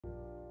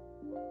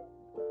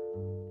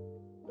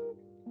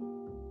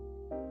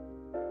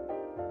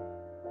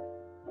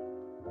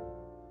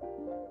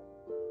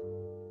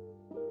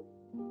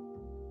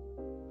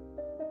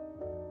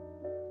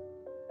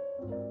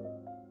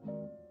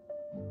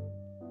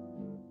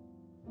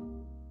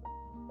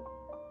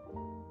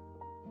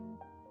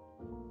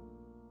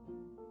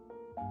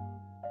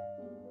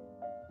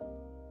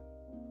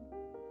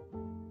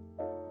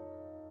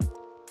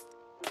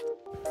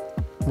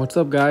What's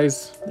up,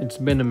 guys? It's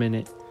been a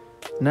minute.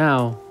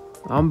 Now,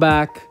 I'm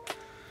back,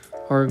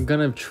 or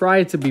gonna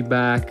try to be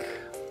back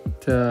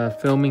to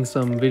filming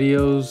some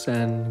videos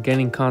and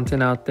getting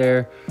content out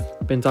there.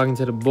 Been talking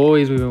to the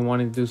boys. We've been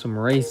wanting to do some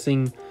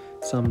racing,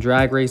 some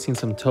drag racing,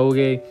 some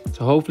toge.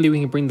 So hopefully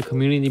we can bring the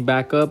community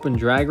back up in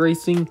drag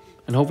racing,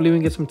 and hopefully we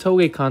can get some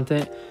toge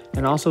content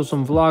and also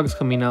some vlogs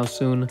coming out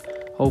soon.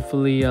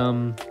 Hopefully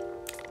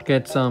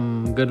get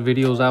some good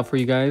videos out for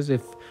you guys.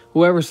 If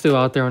whoever's still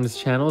out there on this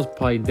channel is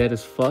probably dead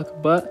as fuck,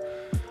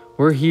 but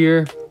we're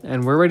here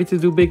and we're ready to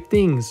do big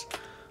things.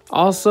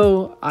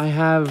 Also, I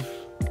have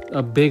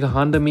a big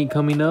Honda meet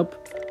coming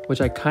up, which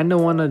I kind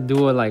of want to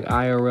do a like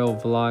IRL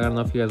vlog. I don't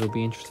know if you guys will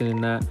be interested in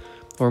that,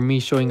 or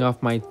me showing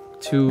off my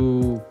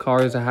two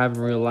cars I have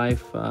in real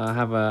life. I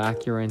have a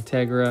Acura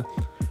Integra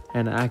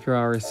and an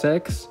Acura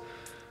RSX,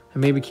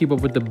 and maybe keep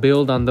up with the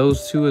build on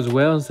those two as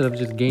well instead of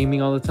just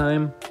gaming all the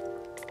time,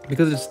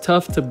 because it's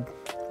tough to,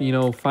 you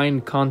know,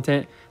 find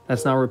content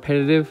that's not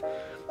repetitive.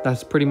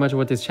 That's pretty much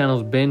what this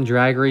channel's been: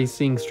 drag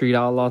racing, street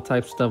outlaw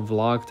type stuff,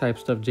 vlog type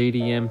stuff,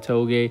 JDM,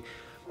 toge.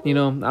 You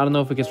know, I don't know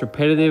if it gets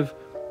repetitive,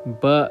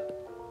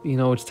 but you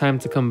know, it's time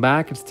to come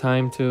back. It's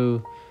time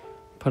to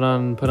put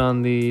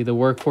on the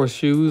workforce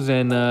shoes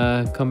and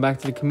come back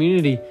to the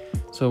community.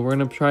 So we're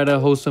gonna try to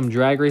host some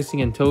drag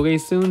racing and toge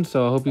soon.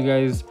 So I hope you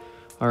guys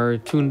are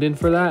tuned in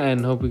for that,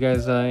 and hope you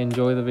guys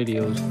enjoy the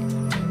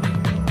videos.